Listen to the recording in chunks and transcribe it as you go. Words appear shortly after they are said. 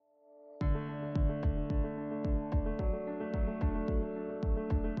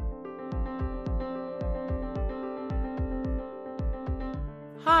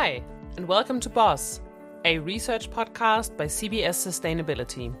Hi, and welcome to BOSS, a research podcast by CBS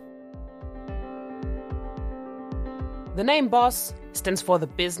Sustainability. The name BOSS stands for the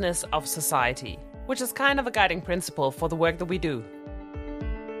business of society, which is kind of a guiding principle for the work that we do.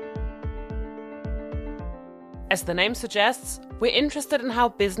 As the name suggests, we're interested in how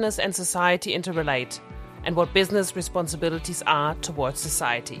business and society interrelate and what business responsibilities are towards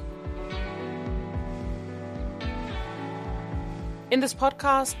society. In this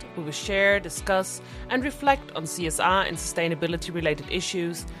podcast, we will share, discuss, and reflect on CSR and sustainability-related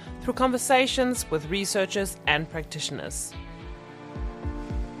issues through conversations with researchers and practitioners.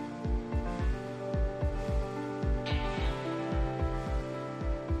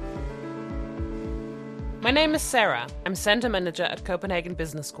 My name is Sarah. I'm Center Manager at Copenhagen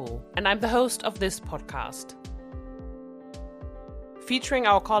Business School, and I'm the host of this podcast. Featuring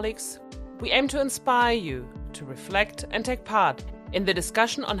our colleagues, we aim to inspire you to reflect and take part in the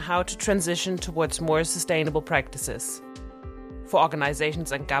discussion on how to transition towards more sustainable practices for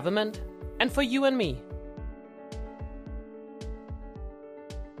organizations and government, and for you and me.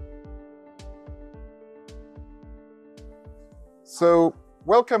 So,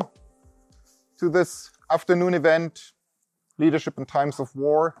 welcome to this afternoon event, Leadership in Times of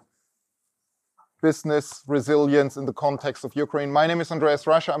War, Business Resilience in the Context of Ukraine. My name is Andreas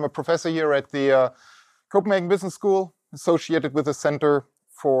Rasche. I'm a professor here at the Copenhagen Business School, associated with the Center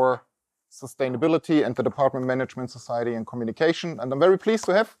for Sustainability and the Department of Management, Society and Communication. And I'm very pleased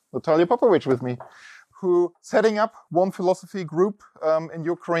to have Nataliya Popovych with me, who setting up One Philosophy group in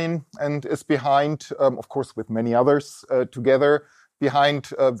Ukraine and is behind, of course, with many others together, behind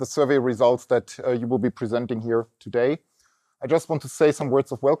the survey results that you will be presenting here today. I just want to say some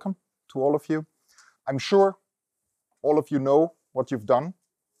words of welcome to all of you. I'm sure all of you know what you've done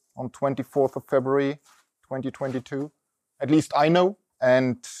on 24th of February, 2022. At least I know,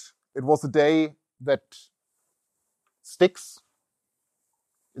 and it was a day that sticks.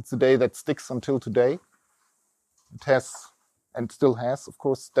 It's a day that sticks until today. It has, and still has, of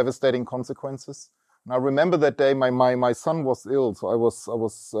course, devastating consequences. And I remember that day my son was ill, so I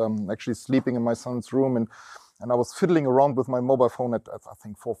was actually sleeping in my son's room, and I was fiddling around with my mobile phone at I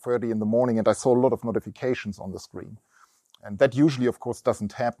think 4:30 in the morning, and I saw a lot of notifications on the screen. And that usually, of course,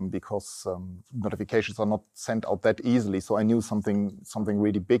 doesn't happen because notifications are not sent out that easily. So I knew something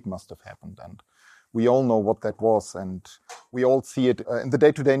really big must have happened. And we all know what that was. And we all see it in the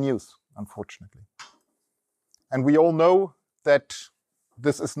day-to-day news, unfortunately. And we all know that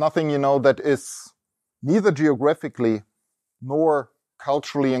this is nothing, that is neither geographically nor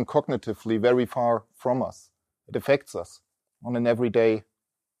culturally and cognitively very far from us. It affects us on an everyday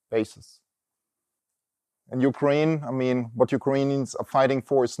basis. In Ukraine, what Ukrainians are fighting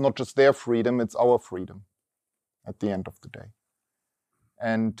for is not just their freedom, it's our freedom at the end of the day.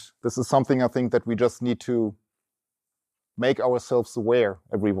 And this is something I think that we just need to make ourselves aware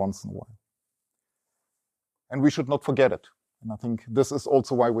every once in a while. And we should not forget it. And I think this is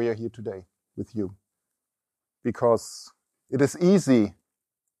also why we are here today with you. Because it is easy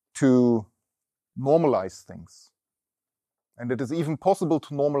to normalize things. And it is even possible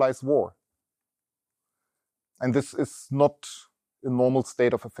to normalize war. And this is not a normal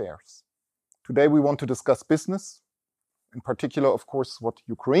state of affairs. Today we want to discuss business, in particular, of course, what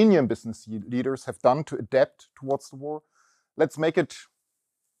Ukrainian business leaders have done to adapt towards the war. Let's make it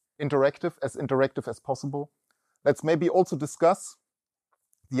interactive as possible. Let's maybe also discuss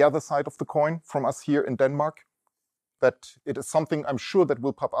the other side of the coin from us here in Denmark, that it is something I'm sure that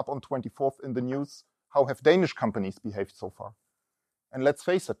will pop up on 24th in the news. How have Danish companies behaved so far? And let's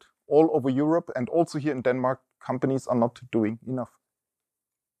face it, all over Europe and also here in Denmark, companies are not doing enough.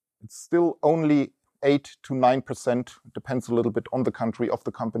 It's still only 8 to 9%, depends a little bit on the country, of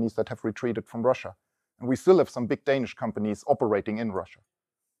the companies that have retreated from Russia. And we still have some big Danish companies operating in Russia.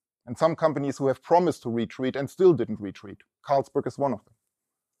 And some companies who have promised to retreat and still didn't retreat. Carlsberg is one of them.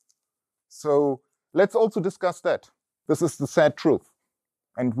 So let's also discuss that. This is the sad truth,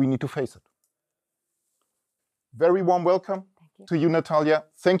 and we need to face it. Very warm welcome to you, Nataliya.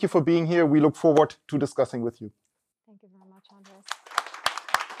 Thank you for being here. We look forward to discussing with you. Thank you very much, Andreas.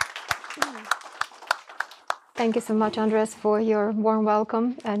 Thank you so much, Andreas, for your warm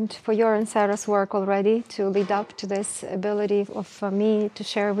welcome and for your and Sarah's work already to lead up to this ability of me to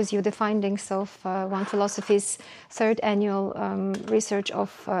share with you the findings of One Philosophy's third annual research of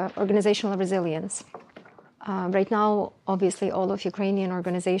organizational resilience. Right now, obviously, all of Ukrainian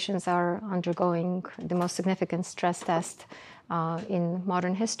organizations are undergoing the most significant stress test in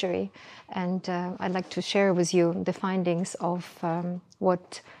modern history. And I'd like to share with you the findings of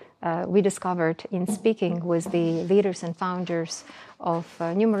what we discovered in speaking with the leaders and founders of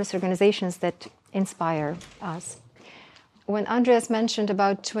numerous organizations that inspire us. When Andreas mentioned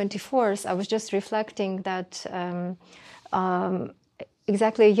about 24th, I was just reflecting that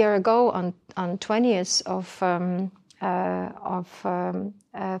exactly a year ago, on 20th of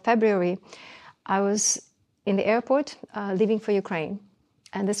February, I was in the airport leaving for Ukraine.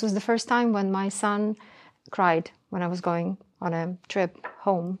 And this was the first time when my son cried when I was going on a trip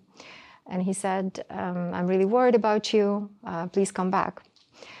home. And he said, I'm really worried about you, please come back.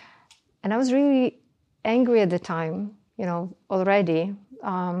 And I was really angry at the time, already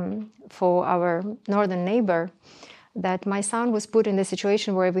for our northern neighbor, that my son was put in the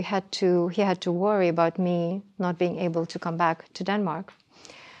situation where he had to worry about me not being able to come back to Denmark.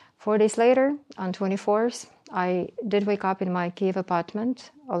 4 days later, on 24th, I did wake up in my Kiev apartment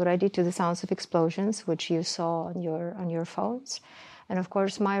already to the sounds of explosions, which you saw on your phones. And of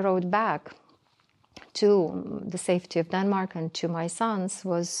course, my road back to the safety of Denmark and to my sons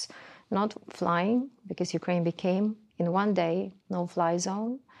was not flying, because Ukraine became, in one day, no-fly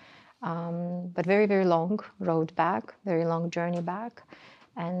zone, but very, very long road back, very long journey back.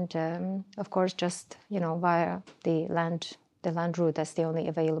 And of course, just, via the land route, that's the only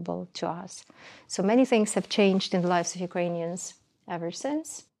available to us. So many things have changed in the lives of Ukrainians ever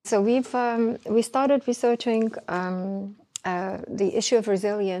since. So we started researching the issue of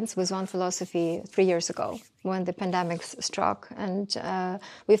resilience with one philosophy 3 years ago, when the pandemics struck. And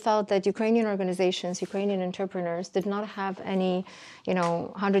we felt that Ukrainian organizations, Ukrainian entrepreneurs did not have any,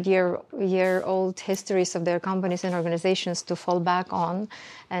 100-year-old histories of their companies and organizations to fall back on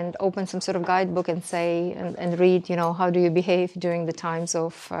and open some sort of guidebook and say, and read, how do you behave during the times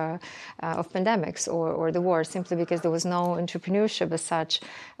of pandemics or the war, simply because there was no entrepreneurship as such.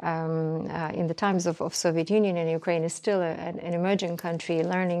 In the times of Soviet Union, and Ukraine is still an emerging country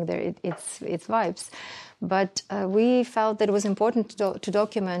learning its vibes. But we felt that it was important to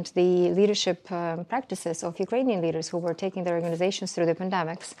document the leadership practices of Ukrainian leaders who were taking their organizations through the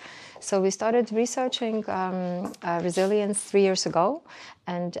pandemics. So we started researching resilience 3 years ago.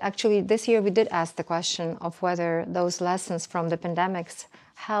 And actually, this year we did ask the question of whether those lessons from the pandemics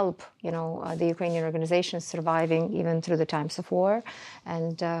help, the Ukrainian organizations surviving even through the times of war.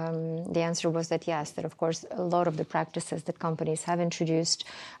 And the answer was that yes, that of course a lot of the practices that companies have introduced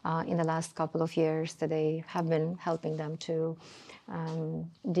in the last couple of years, that they have been helping them to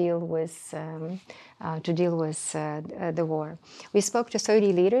deal with the war. We spoke to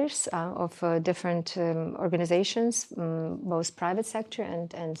 30 leaders of different organizations, both private sector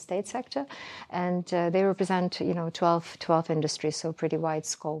and state sector, and they represent 12 industries, so pretty wide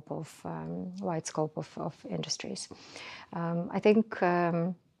scope of industries. I think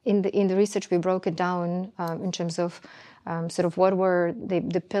in the research we broke it down in terms of sort of what were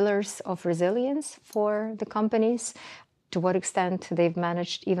the pillars of resilience for the companies, to what extent they've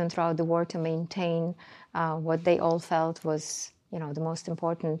managed, even throughout the war, to maintain what they all felt was, the most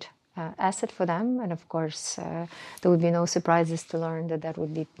important asset for them. And of course, there would be no surprises to learn that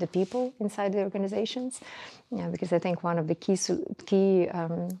would be the people inside the organizations. Because I think one of the key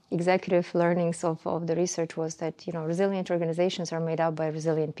executive learnings of the research was that, resilient organizations are made up by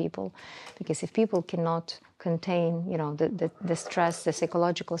resilient people. Because if people cannot contain, the stress, the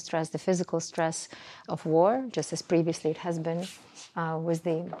psychological stress, the physical stress of war, just as previously it has been with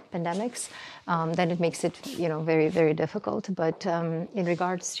the pandemics, then it makes it, very, very difficult. But in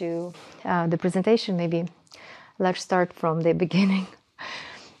regards to the presentation, maybe let's start from the beginning.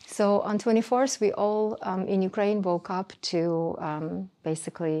 So on 24th, we all in Ukraine woke up to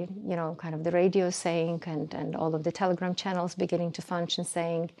basically, kind of the radio saying and all of the Telegram channels beginning to function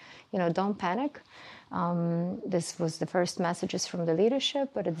saying, don't panic. This was the first messages from the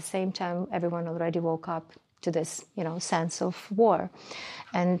leadership, but at the same time, everyone already woke up to this, sense of war.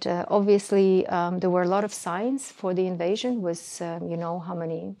 And obviously, there were a lot of signs for the invasion with, how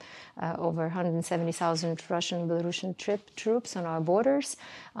many, over 170,000 Russian and Belarusian troops on our borders.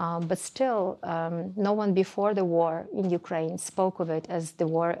 But still, no one before the war in Ukraine spoke of it as the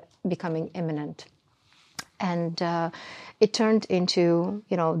war becoming imminent. And it turned into,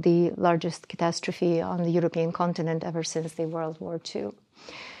 the largest catastrophe on the European continent ever since the World War II.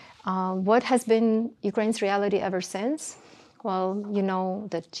 What has been Ukraine's reality ever since? Well, you know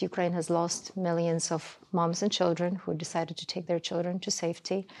that Ukraine has lost millions of moms and children who decided to take their children to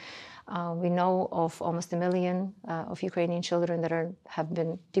safety. We know of almost 1 million of Ukrainian children that have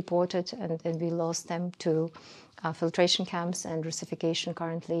been deported, and we lost them to filtration camps and Russification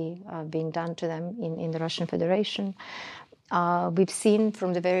currently being done to them in the Russian Federation. We've seen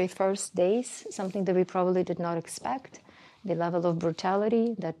from the very first days something that we probably did not expect, the level of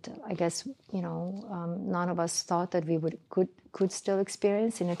brutality that I guess, none of us thought that we could still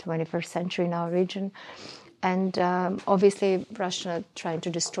experience in the 21st century in our region. And obviously, Russia trying to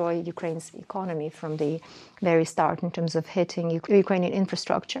destroy Ukraine's economy from the very start in terms of hitting Ukrainian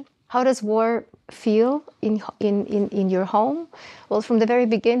infrastructure. How does war feel in your home? Well, from the very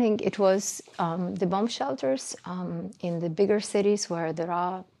beginning, it was the bomb shelters in the bigger cities where there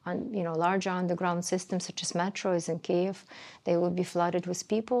are larger underground systems such as metros in Kiev. They would be flooded with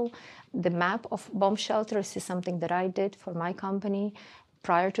people. The map of bomb shelters is something that I did for my company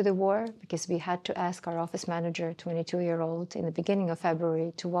prior to the war, because we had to ask our office manager, 22-year-old, in the beginning of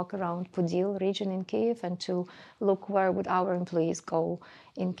February to walk around Podil region in Kiev and to look where would our employees go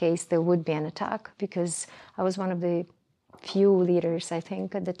in case there would be an attack, because I was one of the few leaders, I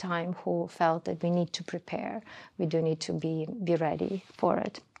think, at the time who felt that we need to prepare. We do need to be ready for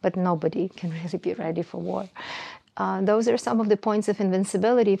it, but nobody can really be ready for war. Those are some of the points of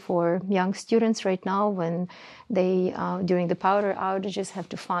invincibility for young students right now when they, during the power outages, have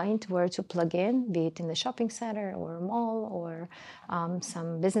to find where to plug in, be it in the shopping center or a mall or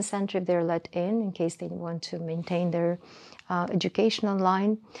some business center if they're let in case they want to maintain their education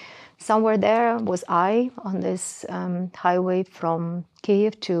online. Somewhere there was I on this highway from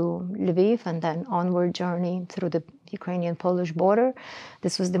Kiev to Lviv and then onward journey through the Ukrainian-Polish border.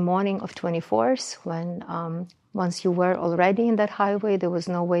 This was the morning of 24th when once you were already in that highway, there was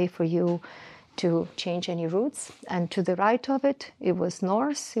no way for you to change any routes. And to the right of it, it was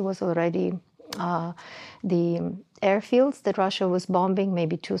north. It was already the airfields that Russia was bombing,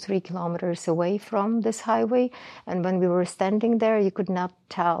 maybe 2-3 kilometers away from this highway. And when we were standing there, you could not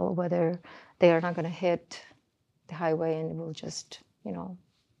tell whether they are not going to hit the highway and will just,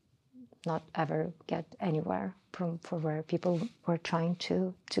 not ever get anywhere from where people were trying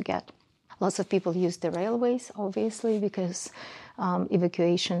to get. Lots of people used the railways, obviously, because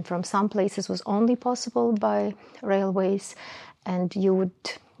evacuation from some places was only possible by railways. And you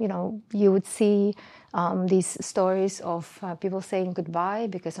would see these stories of people saying goodbye,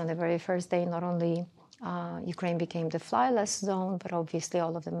 because on the very first day, not only Ukraine became the flyless zone, but obviously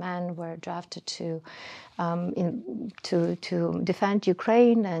all of the men were drafted to defend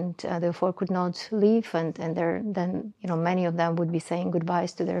Ukraine, and therefore could not leave. And then many of them would be saying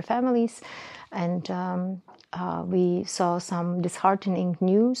goodbyes to their families, and we saw some disheartening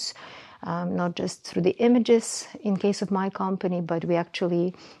news. Not just through the images in case of my company, but we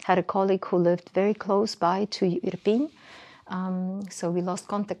actually had a colleague who lived very close by to Irpin. So we lost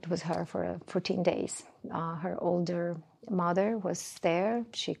contact with her for 14 days. Her older mother was there.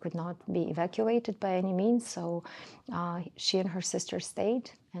 She could not be evacuated by any means. So she and her sister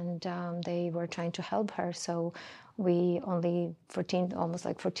stayed, and they were trying to help her. So we only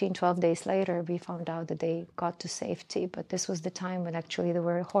 12 days later, we found out that they got to safety. But this was the time when actually there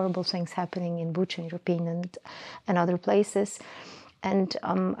were horrible things happening in Bucha, in Irpin, and other places. And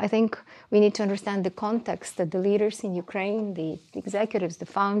I think we need to understand the context that the leaders in Ukraine, the executives, the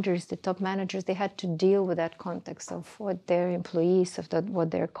founders, the top managers, they had to deal with that context of what their employees, what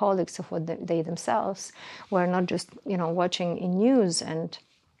their colleagues, of what they themselves were not just, watching in news and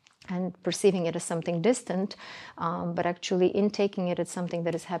perceiving it as something distant, but actually intaking it as something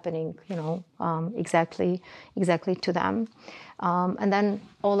that is happening, exactly to them. And then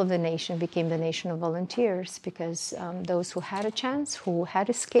all of the nation became the nation of volunteers, because those who had a chance, who had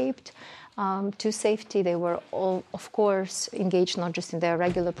escaped to safety, they were all, of course, engaged not just in their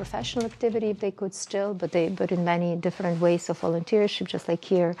regular professional activity, if they could still, but in many different ways of volunteership, just like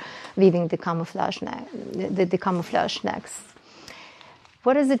here, weaving the camouflage nets.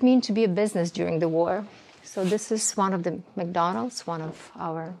 What does it mean to be a business during the war? So this is one of the McDonald's, one of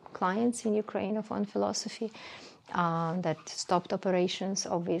our clients in Ukraine of One Philosophy, that stopped operations,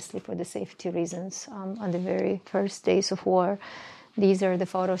 obviously, for the safety reasons on the very first days of war. These are the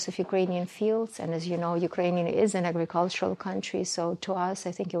photos of Ukrainian fields. And as you know, Ukraine is an agricultural country. So to us,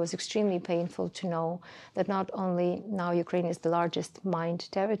 I think it was extremely painful to know that not only now Ukraine is the largest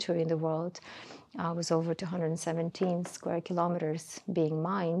mined territory in the world, with over 217 square kilometers being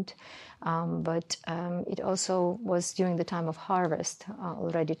mined, but it also was during the time of harvest,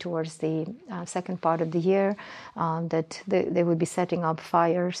 already towards the second part of the year, that they would be setting up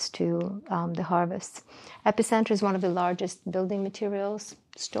fires to the harvest. Epicenter is one of the largest building materials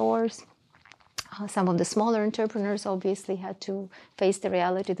stores. Some of the smaller entrepreneurs obviously had to face the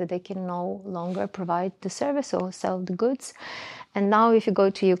reality that they can no longer provide the service or sell the goods. And now if you go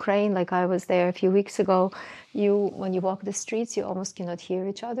to Ukraine, like I was there a few weeks ago, when you walk the streets, you almost cannot hear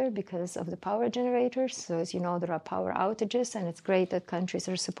each other because of the power generators. So as you know, there are power outages, and it's great that countries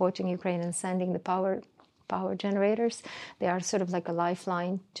are supporting Ukraine and sending the power power generators. They are sort of like a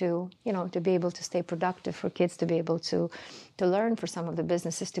lifeline to, to be able to stay productive, for kids to be able to learn, for some of the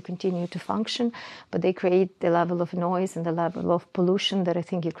businesses to continue to function. But they create the level of noise and the level of pollution that I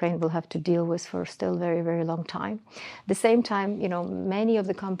think Ukraine will have to deal with for still very, very long time. At the same time, many of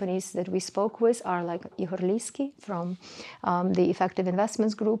the companies that we spoke with are like Ihor Liski from the Effective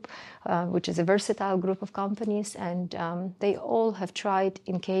Investments Group, which is a versatile group of companies. And they all have tried,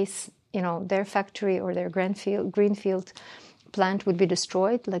 in case, their factory or their greenfield plant would be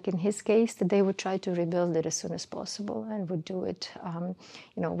destroyed, like in his case, that they would try to rebuild it as soon as possible and would do it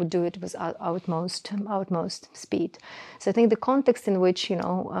with utmost speed. So I think the context in which,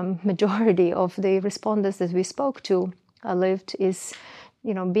 majority of the respondents that we spoke to lived is,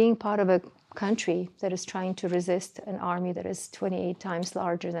 being part of a country that is trying to resist an army that is 28 times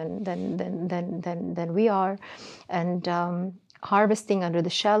larger than we are, and harvesting under the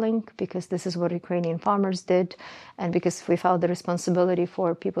shelling, because this is what Ukrainian farmers did, and because we felt the responsibility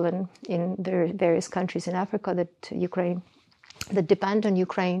for people in various countries in Africa that depend on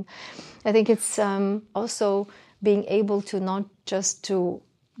Ukraine. I think it's also being able to not just to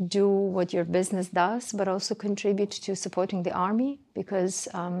do what your business does, but also contribute to supporting the army, because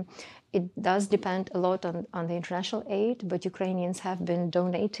it does depend a lot on the international aid, but Ukrainians have been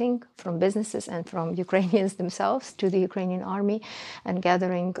donating from businesses and from Ukrainians themselves to the Ukrainian army, and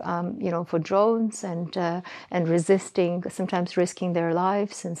gathering, for drones and resisting, sometimes risking their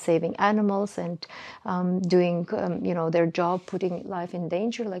lives and saving animals and doing, their job, putting life in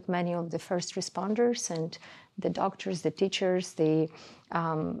danger, like many of the first responders and the doctors, the teachers, the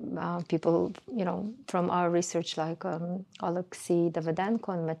people, from our research, like Alexei Davydenko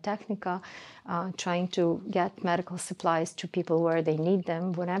and Medtechnica, trying to get medical supplies to people where they need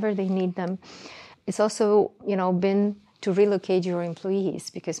them, whenever they need them. It's also, been to relocate your employees,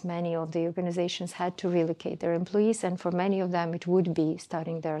 because many of the organizations had to relocate their employees, and for many of them it would be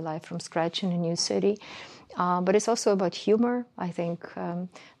starting their life from scratch in a new city. But it's also about humor. I think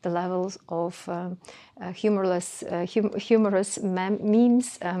the levels of humorous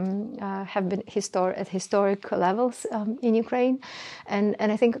memes have been at historic levels in Ukraine. And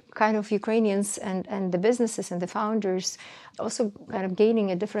I think kind of Ukrainians and the businesses and the founders also kind of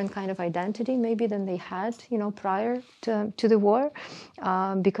gaining a different kind of identity maybe than they had, prior to the war,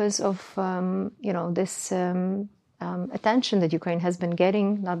 because of, this attention that Ukraine has been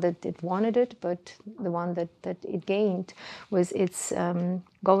getting, not that it wanted it, but the one that it gained was its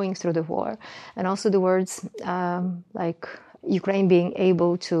going through the war. And also the words like Ukraine being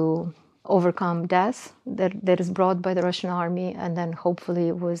able to overcome death that is brought by the Russian army, and then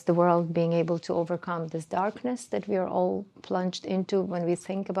hopefully was the world being able to overcome this darkness that we are all plunged into when we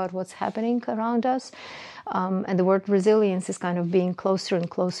think about what's happening around us. And the word resilience is kind of being closer and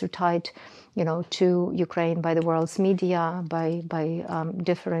closer tied, to Ukraine by the world's media, by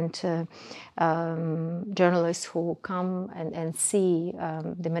different journalists who come and see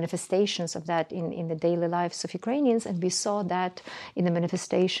the manifestations of that in the daily lives of Ukrainians. And we saw that in the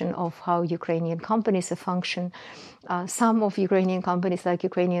manifestation of how Ukrainian companies function. Some of Ukrainian companies, like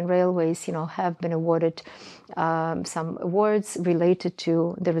Ukrainian Railways, have been awarded some awards related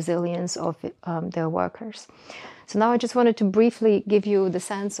to the resilience of their workers. So now I just wanted to briefly give you the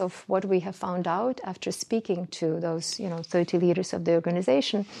sense of what we have found out after speaking to those, 30 leaders of the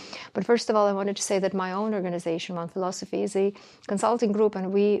organization. But first of all, I wanted to say that my own organization, One Philosophy, is a consulting group,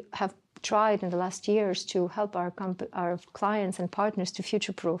 and we have tried in the last years to help our clients and partners to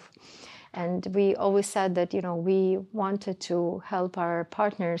future-proof. And we always said that, we wanted to help our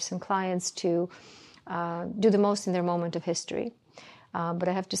partners and clients to do the most in their moment of history. But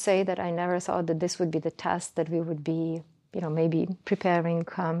I have to say that I never thought that this would be the test that we would be, maybe preparing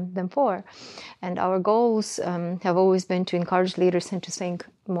them for. And our goals have always been to encourage leaders and to think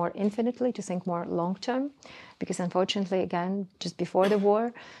more infinitely, to think more long-term. Because unfortunately, again, just before the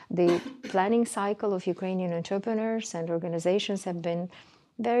war, the planning cycle of Ukrainian entrepreneurs and organizations have been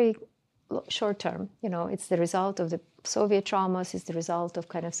very short-term. It's the result of the Soviet traumas. It's the result of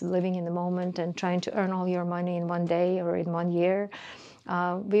kind of living in the moment and trying to earn all your money in one day or in 1 year.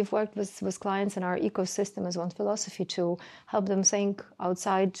 We've worked with clients in our ecosystem as One Philosophy to help them think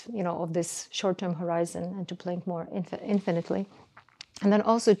outside, of this short-term horizon and to think more infinitely. And then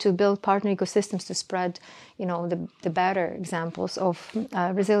also to build partner ecosystems to spread, the better examples of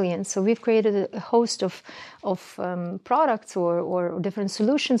resilience. So we've created a host of products or different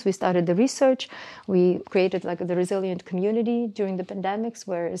solutions. We started the research. We created like the resilient community during the pandemics,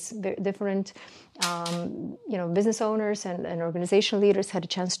 where different business owners and organizational leaders had a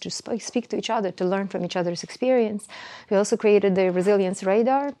chance to speak to each other, to learn from each other's experience. We also created the Resilience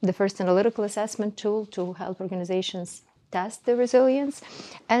Radar, the first analytical assessment tool to help organizations test the resilience,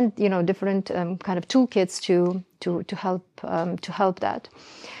 and different kind of toolkits to help that.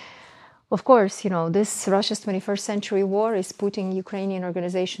 Of course, this Russia's 21st century war is putting Ukrainian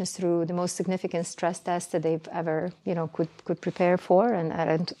organizations through the most significant stress test that they've ever could prepare for, and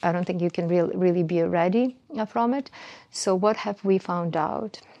I don't think you can really be ready from it. So what have we found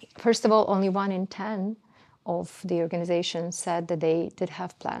out? First of all, only 1 in 10 of the organization said that they did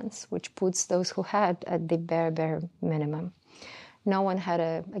have plans, which puts those who had at the bare minimum. No one had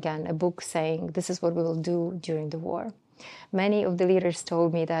a book saying this is what we will do during the war. Many of the leaders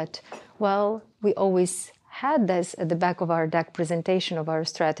told me that, well, we always had this at the back of our deck presentation of our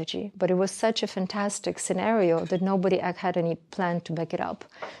strategy, but it was such a fantastic scenario that nobody had any plan to back it up.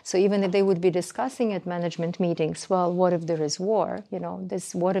 So even if they would be discussing at management meetings, well, what if there is war?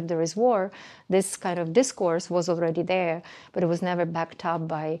 What if there is war? This kind of discourse was already there, but it was never backed up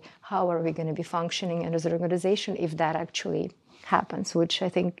by how are we going to be functioning as an organization if that actually happens, which I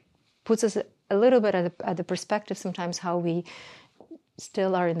think puts us a little bit at the perspective sometimes how we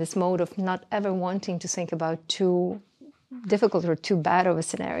still are in this mode of not ever wanting to think about too difficult or too bad of a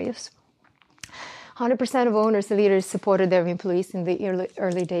scenarios. 100% of owners and leaders supported their employees in the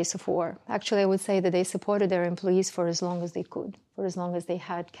early days of war. Actually, I would say that they supported their employees for as long as they could, for as long as they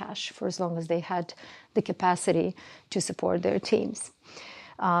had cash, for as long as they had the capacity to support their teams.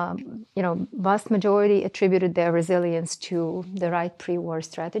 Vast majority attributed their resilience to the right pre-war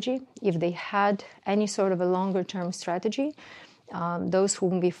strategy. If they had any sort of a longer-term strategy, those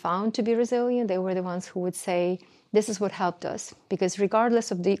whom we found to be resilient, they were the ones who would say, this is what helped us. Because regardless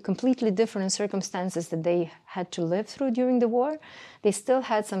of the completely different circumstances that they had to live through during the war, they still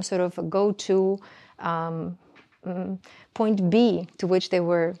had some sort of a go-to point B to which they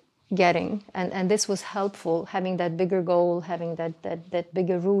were getting. And this was helpful, having that bigger goal, having that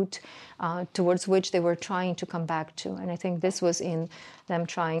bigger route towards which they were trying to come back to. And I think this was in them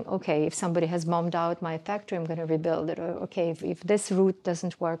trying, okay, if somebody has bombed out my factory, I'm going to rebuild it. Or, okay, if this route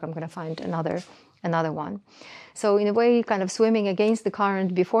doesn't work, I'm going to find another one. So in a way, kind of swimming against the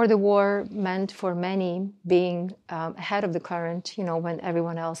current before the war meant for many being ahead of the current, when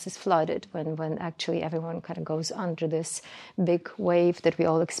everyone else is flooded, when actually everyone kind of goes under this big wave that we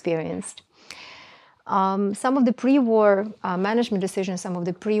all experienced. Some of the pre-war management decisions, some of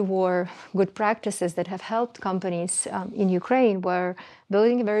the pre-war good practices that have helped companies in Ukraine were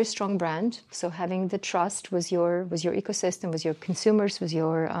building a very strong brand. So having the trust with your ecosystem, with your consumers, with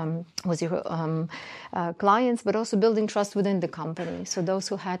your clients, but also building trust within the company. So those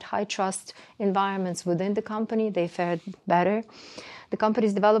who had high trust environments within the company, they fared better. The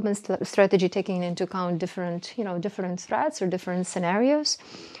company's development strategy taking into account different threats or different scenarios.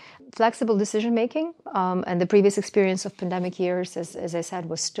 Flexible decision-making, and the previous experience of pandemic years, as I said,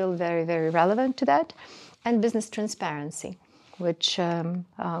 was still very, very relevant to that, and business transparency, which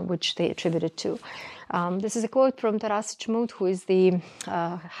they attributed to. This is a quote from Taras Chmut, who is the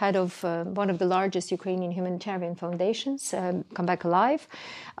head of one of the largest Ukrainian humanitarian foundations, Come Back Alive,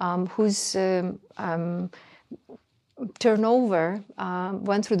 whose turnover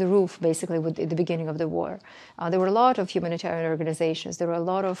went through the roof basically at the beginning of the war. There were a lot of humanitarian organizations. There were a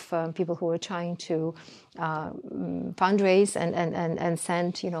lot of people who were trying to fundraise and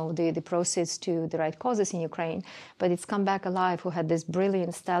send the proceeds to the right causes in Ukraine. But it's Come Back Alive who had this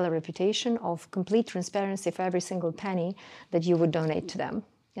brilliant, stellar reputation of complete transparency for every single penny that you would donate to them.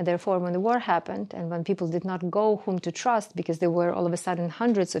 And therefore, when the war happened and when people did not go whom to trust because there were all of a sudden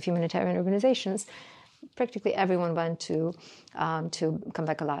hundreds of humanitarian organizations, practically everyone went to Come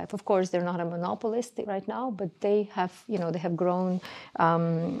Back Alive. Of course, they're not a monopolist right now, but they have grown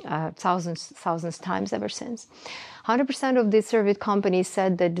thousands times ever since. 100% of the surveyed companies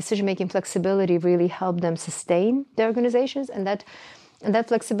said that decision-making flexibility really helped them sustain their organizations, and that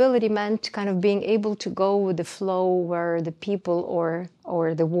flexibility meant kind of being able to go with the flow where the people or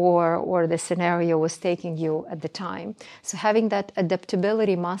the war or the scenario was taking you at the time. So having that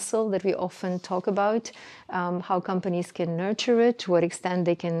adaptability muscle that we often talk about, how companies can nurture it, to what extent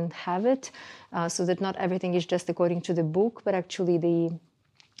they can have it, so that not everything is just according to the book, but actually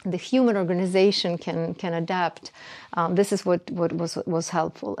the human organization can adapt. This is what was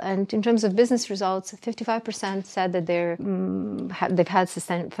helpful. And in terms of business results, 55% said that they've had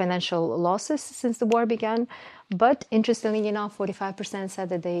sustained financial losses since the war began. But interestingly enough, 45% said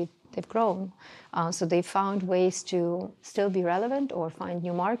that they've grown. So they found ways to still be relevant or find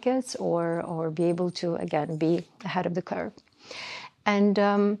new markets or be able to, again, be ahead of the curve. And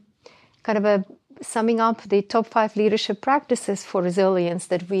summing up the top 5 leadership practices for resilience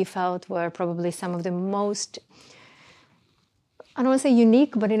that we felt were probably some of the most, I don't want to say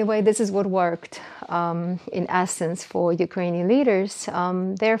unique, but in a way this is what worked in essence for Ukrainian leaders.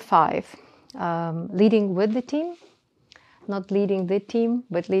 There are 5. Leading with the team, not leading the team,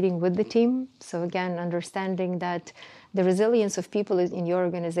 but leading with the team. So again, understanding that the resilience of people in your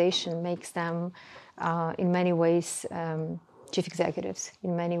organization makes them in many ways chief executives.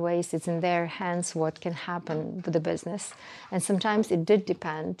 In many ways, it's in their hands what can happen with the business. And sometimes it did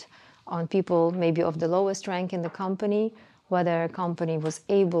depend on people maybe of the lowest rank in the company, whether a company was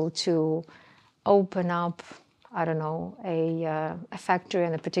able to open up, I don't know, a factory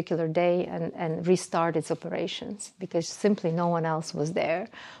on a particular day and restart its operations because simply no one else was there.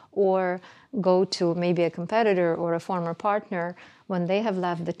 Or go to maybe a competitor or a former partner when they have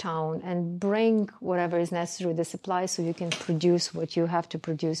left the town and bring whatever is necessary, the supply, so you can produce what you have to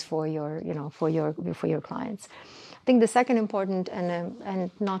produce for your, for your clients. I think the second important and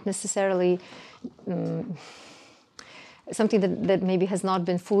not necessarily something that maybe has not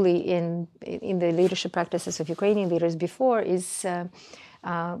been fully in the leadership practices of Ukrainian leaders before is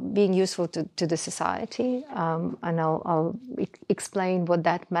being useful to the society, and I'll explain what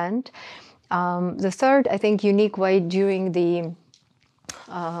that meant. The third, I think, unique way during the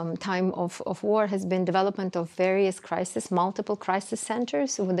time of war has been development of various multiple crisis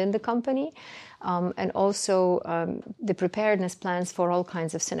centers within the company, and also the preparedness plans for all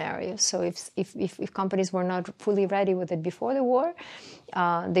kinds of scenarios. So if companies were not fully ready with it before the war,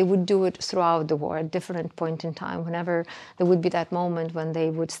 they would do it throughout the war at different point in time. Whenever there would be that moment when they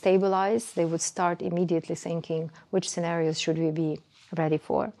would stabilize, they would start immediately thinking, which scenarios should we be ready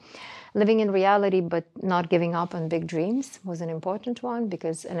for? Living in reality, but not giving up on big dreams was an important one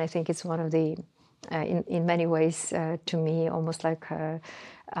because, and I think it's one of the, in many ways, to me, almost like a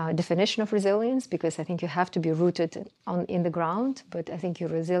definition of resilience, because I think you have to be rooted in the ground, but I think you're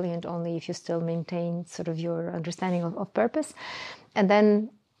resilient only if you still maintain sort of your understanding of purpose. And then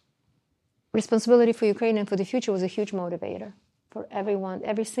responsibility for Ukraine and for the future was a huge motivator for everyone,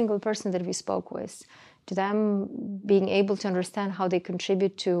 every single person that we spoke with. To them, being able to understand how they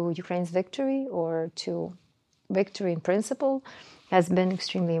contribute to Ukraine's victory or to victory in principle has been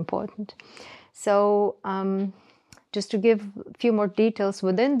extremely important. So just to give a few more details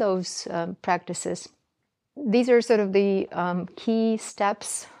within those practices, these are sort of the key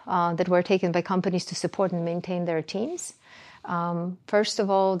steps that were taken by companies to support and maintain their teams. First of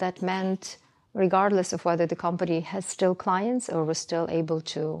all, that meant regardless of whether the company has still clients or was still able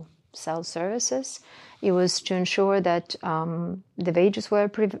to sell services, it was to ensure that the wages were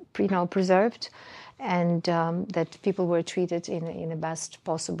preserved and that people were treated in the best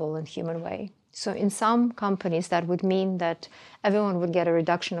possible and human way. So in some companies, that would mean that everyone would get a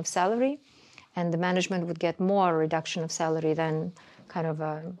reduction of salary and the management would get more reduction of salary than kind of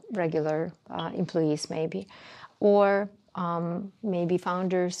regular employees maybe. Or maybe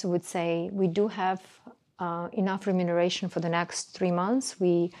founders would say, we do have enough remuneration for the next 3 months.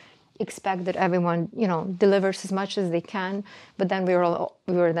 We expect that everyone, delivers as much as they can, but then we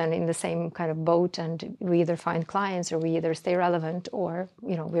were then in the same kind of boat, and we either find clients or we either stay relevant or,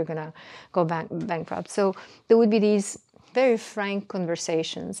 we're going to go bankrupt. So there would be these very frank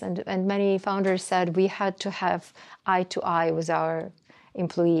conversations, and many founders said we had to have eye to eye with our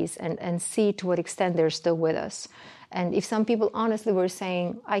employees and see to what extent they're still with us. And if some people honestly were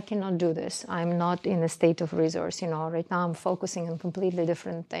saying, I cannot do this, I'm not in a state of resource, right now I'm focusing on completely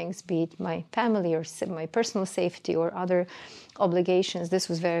different things, be it my family or my personal safety or other obligations, this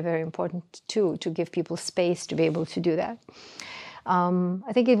was very, very important too, to give people space to be able to do that.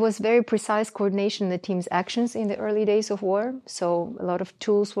 I think it was very precise coordination in the team's actions in the early days of war. So a lot of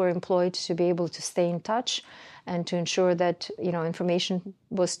tools were employed to be able to stay in touch and to ensure that information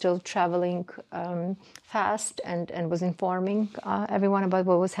was still traveling fast and was informing everyone about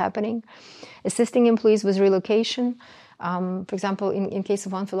what was happening. Assisting employees with relocation. For example, in case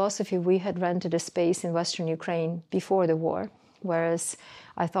of One Philosophy, we had rented a space in Western Ukraine before the war, whereas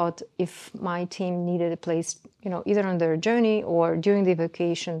I thought if my team needed a place, either on their journey or during the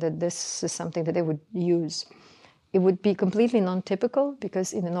vacation, that this is something that they would use. it would be completely non-typical,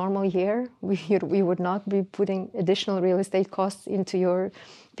 because in a normal year, we would not be putting additional real estate costs into your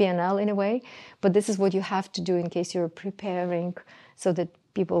P&L in a way. But this is what you have to do in case you're preparing so that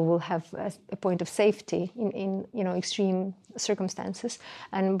people will have a point of safety in extreme circumstances.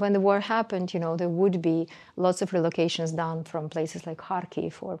 And when the war happened, there would be lots of relocations done from places like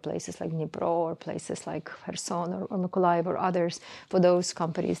Kharkiv or places like Dnipro or places like Kherson or Mykolaiv or others for those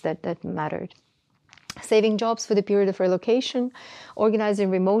companies that mattered. Saving jobs for the period of relocation, organizing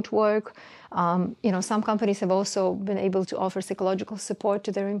remote work. Some companies have also been able to offer psychological support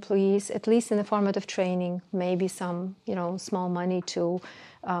to their employees, at least in the format of training, maybe some, small money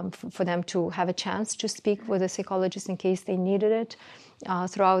for them to have a chance to speak with a psychologist in case they needed it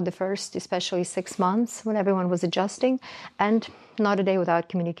throughout the first, especially 6 months when everyone was adjusting, and not a day without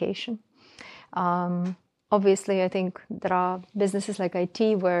communication. Obviously, I think there are businesses like IT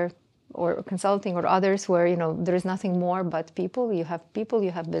or consulting or others where, there is nothing more but people. You have people,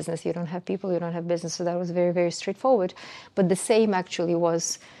 you have business. You don't have people, you don't have business. So that was very, very straightforward. But the same actually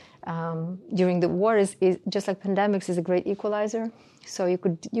was during the war. Is just like pandemics is a great equalizer. So you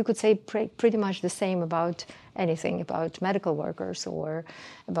could say pretty much the same about anything, about medical workers or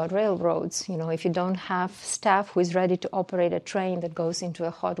about railroads. If you don't have staff who is ready to operate a train that goes into a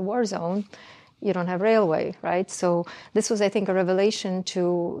hot war zone, you don't have railway, right? So this was, I think, a revelation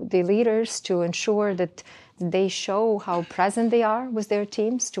to the leaders to ensure that they show how present they are with their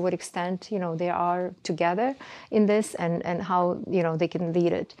teams, to what extent, they are together in this, and how, they can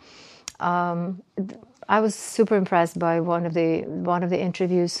lead it. I was super impressed by one of the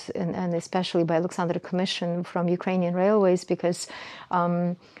interviews, and especially by Alexander Commission from Ukrainian Railways, because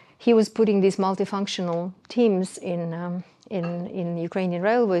he was putting these multifunctional teams in Ukrainian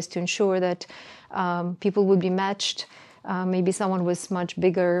Railways to ensure that people would be matched. Maybe someone with much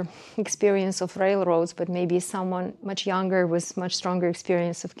bigger experience of railroads, but maybe someone much younger with much stronger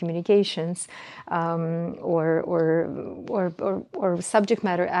experience of communications, or subject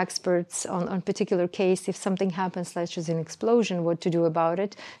matter experts on particular case. If something happens, such as an explosion, what to do about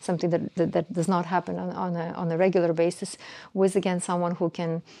it, something that does not happen on a regular basis, was again someone who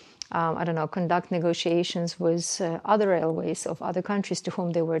can conduct negotiations with other railways of other countries to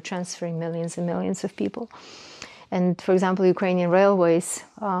whom they were transferring millions and millions of people. And for example, Ukrainian Railways,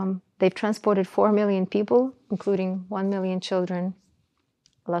 they've transported 4 million people, including 1 million children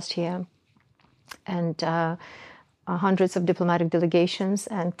last year, and hundreds of diplomatic delegations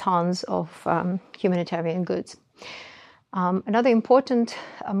and tons of humanitarian goods. Another important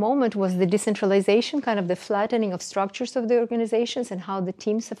moment was the decentralization, kind of the flattening of structures of the organizations and how the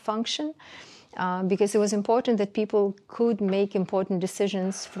teams have functioned, because it was important that people could make important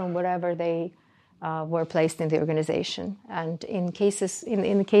decisions from wherever they were placed in the organization. And in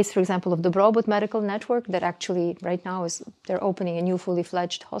the case, for example, of the Dobrobut Medical Network, that actually right now they're opening a new fully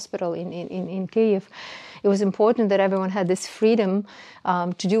fledged hospital in Kyiv. It was important that everyone had this freedom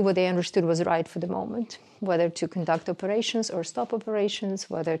to do what they understood was right for the moment, whether to conduct operations or stop operations,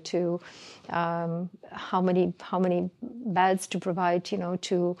 whether to how many beds to provide,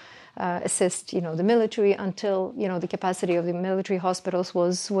 to assist, the military, until the capacity of the military hospitals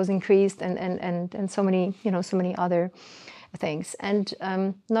was increased, and so many other things. And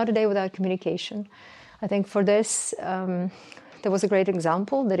not a day without communication. I think for this, there was a great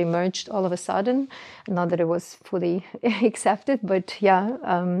example that emerged all of a sudden. Not that it was fully accepted, but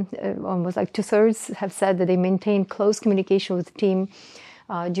almost like 2/3 have said that they maintained close communication with the team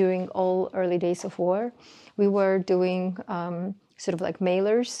during all early days of war. We were doing sort of like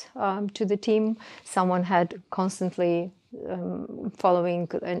mailers to the team. Someone had constantly following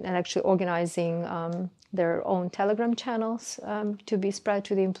and actually organizing their own Telegram channels to be spread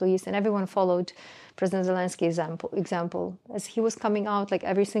to the employees, and everyone followed President Zelensky's example as he was coming out like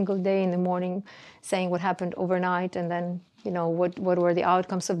every single day in the morning, saying what happened overnight, and then what were the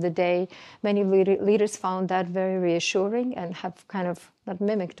outcomes of the day. Many leaders found that very reassuring and have kind of not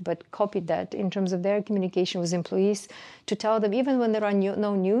mimicked but copied that in terms of their communication with employees, to tell them even when there are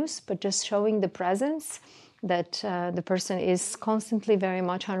no news, but just showing the presence, that the person is constantly very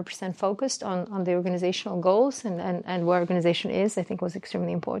much 100% focused on the organizational goals and where organization is, I think was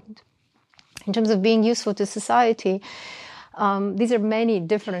extremely important. In terms of being useful to society, these are many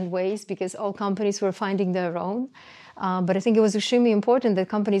different ways because all companies were finding their own. But I think it was extremely important that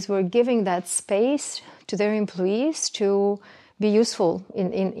companies were giving that space to their employees to be useful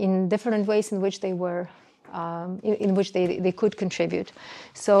in different ways in which they were, in which they could contribute.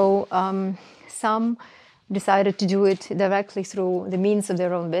 So some decided to do it directly through the means of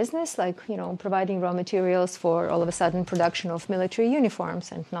their own business, like, providing raw materials for all of a sudden production of military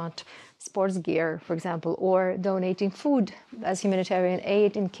uniforms and not sports gear, for example, or donating food as humanitarian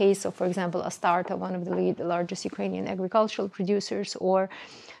aid in case of, for example, Astarta, one of the largest Ukrainian agricultural producers, or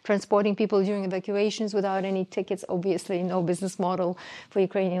transporting people during evacuations without any tickets. Obviously, no business model for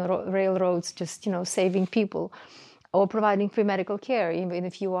Ukrainian railroads, just, saving people. Or providing free medical care, even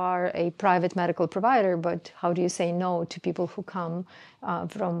if you are a private medical provider. But how do you say no to people who come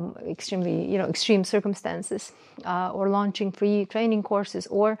from extreme circumstances? Or launching free training courses,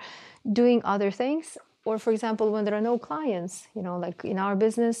 or doing other things. Or, for example, when there are no clients, like in our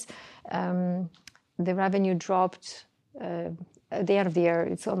business, the revenue dropped. At the end of the year,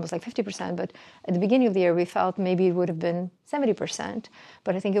 it's almost like 50%, but at the beginning of the year, we felt maybe it would have been 70%.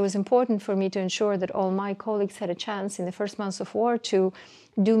 But I think it was important for me to ensure that all my colleagues had a chance in the first months of war to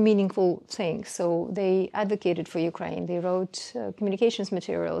do meaningful things. So they advocated for Ukraine. They wrote communications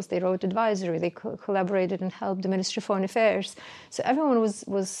materials. They wrote advisory. They collaborated and helped the Ministry of Foreign Affairs. So everyone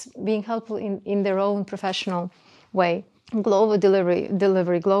was being helpful in their own professional way. Glovo delivery.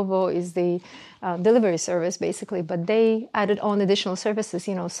 Glovo is the delivery service, basically, but they added on additional services,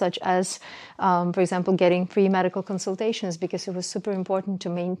 such as, for example, getting free medical consultations, because it was super important to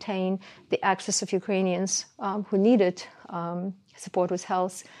maintain the access of Ukrainians who needed support with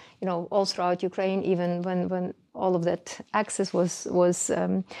health, all throughout Ukraine, even when all of that access was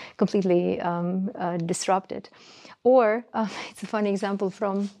completely disrupted. Or it's a funny example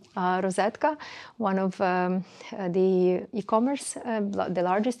from Rosetka, one of the e-commerce, the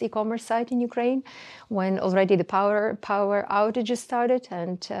largest e-commerce site in Ukraine, when already the power outages started,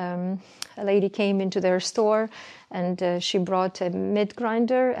 and a lady came into their store, and she brought a meat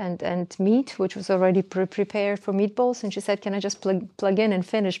grinder and meat, which was already prepared for meatballs. And she said, "Can I just plug in and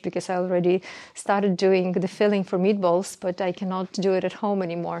finish, because I already started doing the filling for meatballs, but I cannot do it at home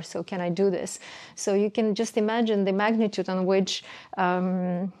anymore. So can I do this?" So you can just imagine the magnitude on which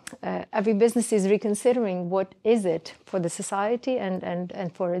every business is reconsidering what is it for the society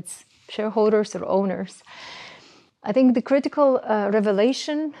and for its shareholders or owners. I think the critical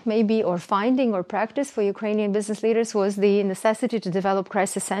revelation, maybe, or finding or practice for Ukrainian business leaders was the necessity to develop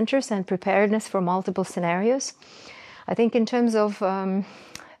crisis centers and preparedness for multiple scenarios. I think in terms of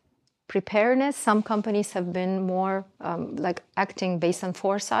preparedness, some companies have been more acting based on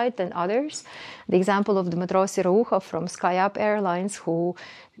foresight than others. The example of Dmytro Siroukhov from SkyUp Airlines, who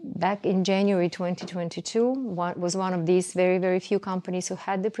back in January 2022 was one of these very, very few companies who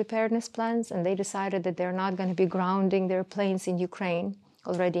had the preparedness plans, and they decided that they're not going to be grounding their planes in Ukraine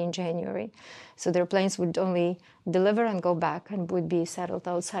already in January. So their planes would only deliver and go back and would be settled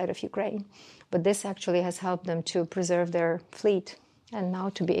outside of Ukraine. But this actually has helped them to preserve their fleet and now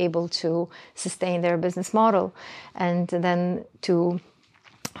to be able to sustain their business model, and then to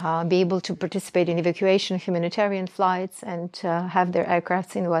be able to participate in evacuation, humanitarian flights, and have their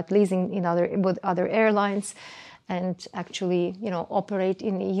aircrafts leasing with other airlines, and actually, operate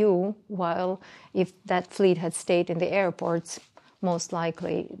in EU. While if that fleet had stayed in the airports, most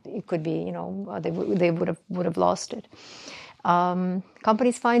likely it could be, they would have lost it.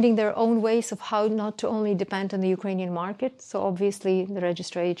 Companies finding their own ways of how not to only depend on the Ukrainian market. So obviously the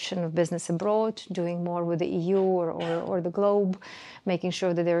registration of business abroad, doing more with the EU or the globe, making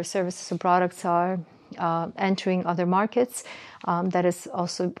sure that their services and products are entering other markets. That is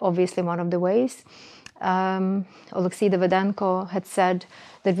also obviously one of the ways. Oleksiy Davydenko had said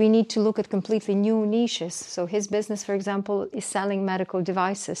that we need to look at completely new niches. So his business, for example, is selling medical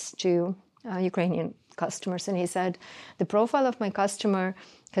devices to Ukrainian customers. And he said, the profile of my customer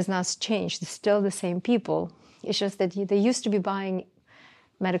has not changed. It's still the same people. It's just that they used to be buying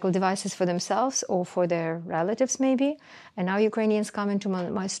medical devices for themselves or for their relatives maybe. And now Ukrainians come into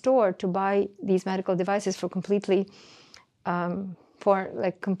my store to buy these medical devices for complete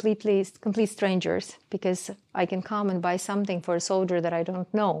strangers, because I can come and buy something for a soldier that I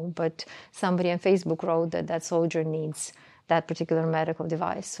don't know, but somebody on Facebook wrote that soldier needs that particular medical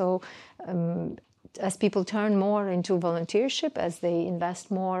device. So as people turn more into volunteership, as they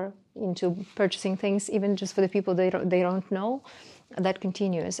invest more into purchasing things, even just for the people they don't know, that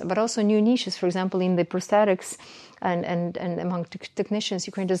continues. But also new niches, for example, in the prosthetics And among technicians,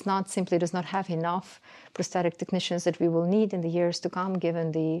 Ukraine does not have enough prosthetic technicians that we will need in the years to come,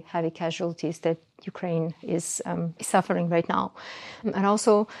 given the heavy casualties that Ukraine is suffering right now. And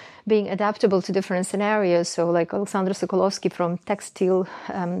also being adaptable to different scenarios. So like Alexander Sokolovsky from Textile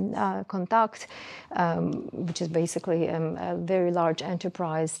Contact, which is basically a very large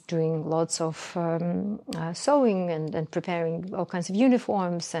enterprise doing lots of sewing and preparing all kinds of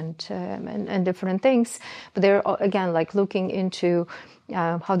uniforms and different things. But they're, again, like looking into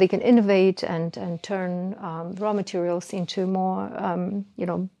how they can innovate and turn raw materials into more,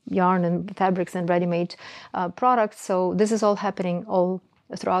 yarn and fabrics and ready-made products. So this is all happening all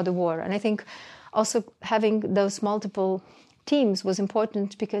throughout the war. And I think also having those multiple teams was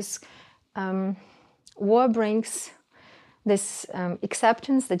important because war brings this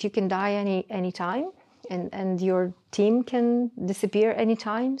acceptance that you can die any time and your team can disappear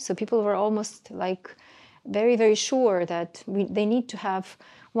anytime. So people were almost like very, very sure that they need to have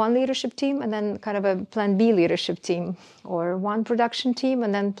one leadership team and then kind of a plan B leadership team, or one production team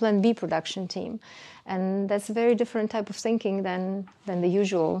and then plan B production team. And that's a very different type of thinking than the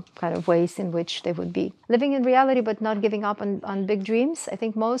usual kind of ways in which they would be living in reality, but not giving up on big dreams. I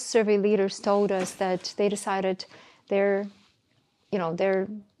think most survey leaders told us that they decided they're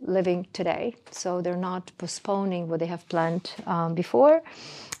living today. So they're not postponing what they have planned before.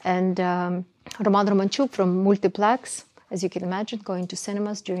 And Roman Romanchuk from Multiplex, as you can imagine, going to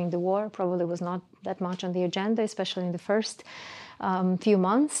cinemas during the war probably was not that much on the agenda, especially in the first few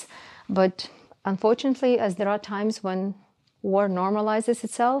months. But unfortunately, as there are times when war normalizes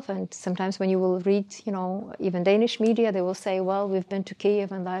itself, and sometimes when you will read, even Danish media, they will say, well, we've been to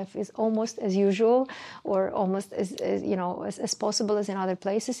Kiev and life is almost as usual, or almost as possible as in other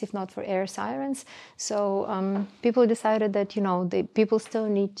places, if not for air sirens. So people decided that, people still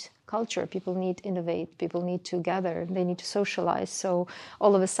need culture, people need to innovate, people need to gather, they need to socialize. So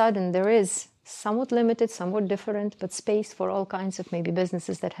all of a sudden there is somewhat limited, somewhat different, but space for all kinds of maybe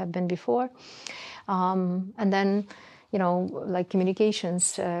businesses that have been before. And then, like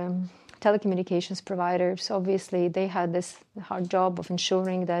communications, telecommunications providers, obviously they had this hard job of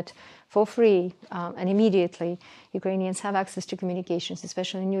ensuring that for free and immediately Ukrainians have access to communications,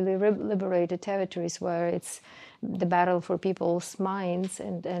 especially in newly liberated territories where it's the battle for people's minds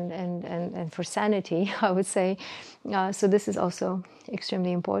and for sanity, I would say. So this is also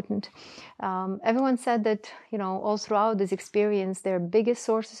extremely important. Everyone said that, all throughout this experience, their biggest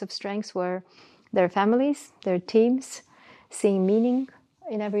sources of strengths were their families, their teams, seeing meaning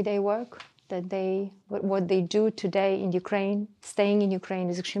in everyday work, that what they do today in Ukraine, staying in Ukraine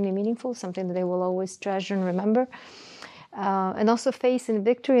is extremely meaningful, something that they will always treasure and remember. And also faith in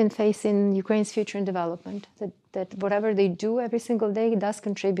victory and faith in Ukraine's future and development, that whatever they do every single day does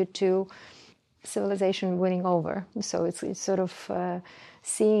contribute to civilization winning over. So it's sort of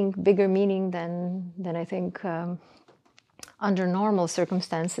seeing bigger meaning than I think under normal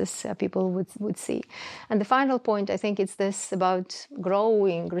circumstances people would see. And the final point, I think, it's this about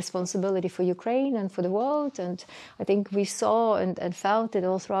growing responsibility for Ukraine and for the world. And I think we saw and felt it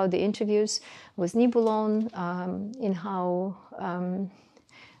all throughout the interviews with Nibulon in how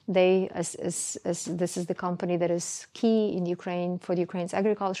they, as this is the company that is key in Ukraine for the Ukraine's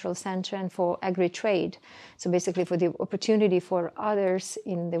agricultural center and for agri-trade. So basically for the opportunity for others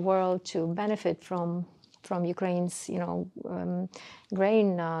in the world to benefit from Ukraine's,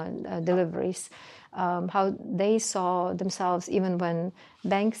 grain deliveries, how they saw themselves even when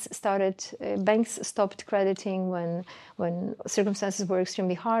banks stopped crediting, when circumstances were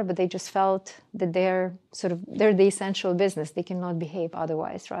extremely hard, but they just felt that they're the essential business. They cannot behave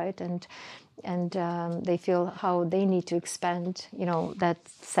otherwise, right? And they feel how they need to expand, that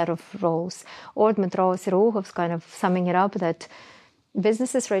set of roles. Or Dmytro Sirouhov's kind of summing it up that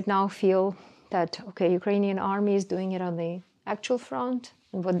businesses right now feel that, okay, Ukrainian army is doing it on the actual front,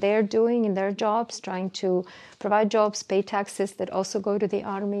 and what they're doing in their jobs, trying to provide jobs, pay taxes that also go to the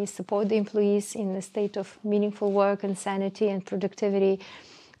army, support the employees in a state of meaningful work and sanity and productivity,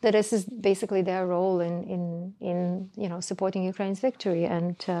 that this is basically their role in supporting Ukraine's victory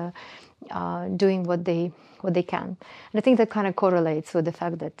and doing what they can. And I think that kind of correlates with the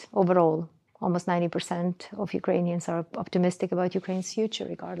fact that overall, almost 90% of Ukrainians are optimistic about Ukraine's future,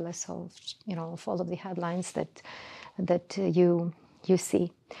 regardless of all of the headlines that you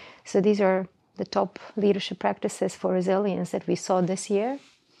see. So these are the top leadership practices for resilience that we saw this year.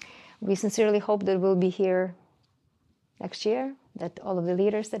 We sincerely hope that we'll be here next year, that all of the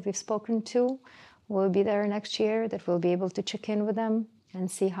leaders that we've spoken to will be there next year, that we'll be able to check in with them and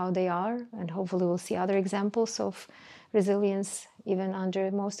see how they are, and hopefully we'll see other examples of resilience even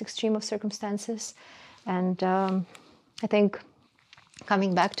under most extreme of circumstances. And I think,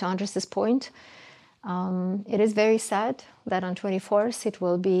 coming back to Andres's point, it is very sad that on 24th it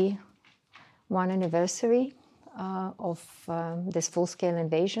will be 1 anniversary of this full-scale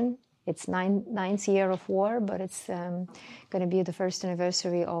invasion. It's ninth year of war, but it's going to be the first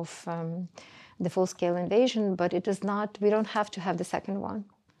anniversary of the full-scale invasion. But it does not. We don't have to have the second one,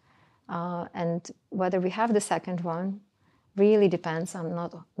 and whether we have the second one really depends on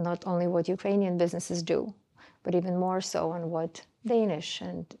not only what Ukrainian businesses do, but even more so on what Danish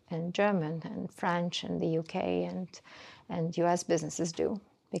and German and French and the UK and US businesses do.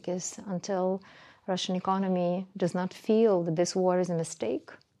 Because until Russian economy does not feel that this war is a mistake,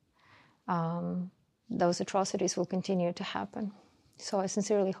 those atrocities will continue to happen. So I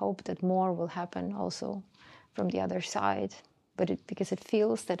sincerely hope that more will happen also from the other side. Because it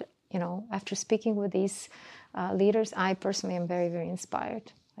feels that, after speaking with these leaders, I personally am very, very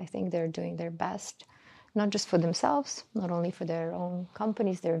inspired. I think they're doing their best, not just for themselves, not only for their own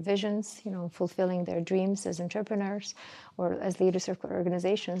companies, their visions, fulfilling their dreams as entrepreneurs or as leaders of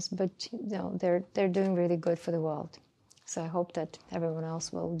organizations, but they're doing really good for the world. So I hope that everyone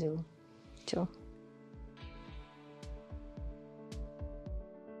else will do too.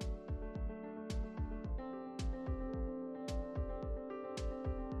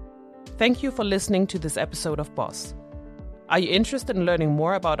 Thank you for listening to this episode of Boss. Are you interested in learning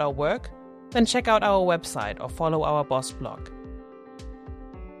more about our work? Then check out our website or follow our Boss blog.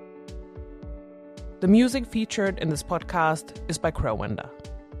 The music featured in this podcast is by Crowwinder.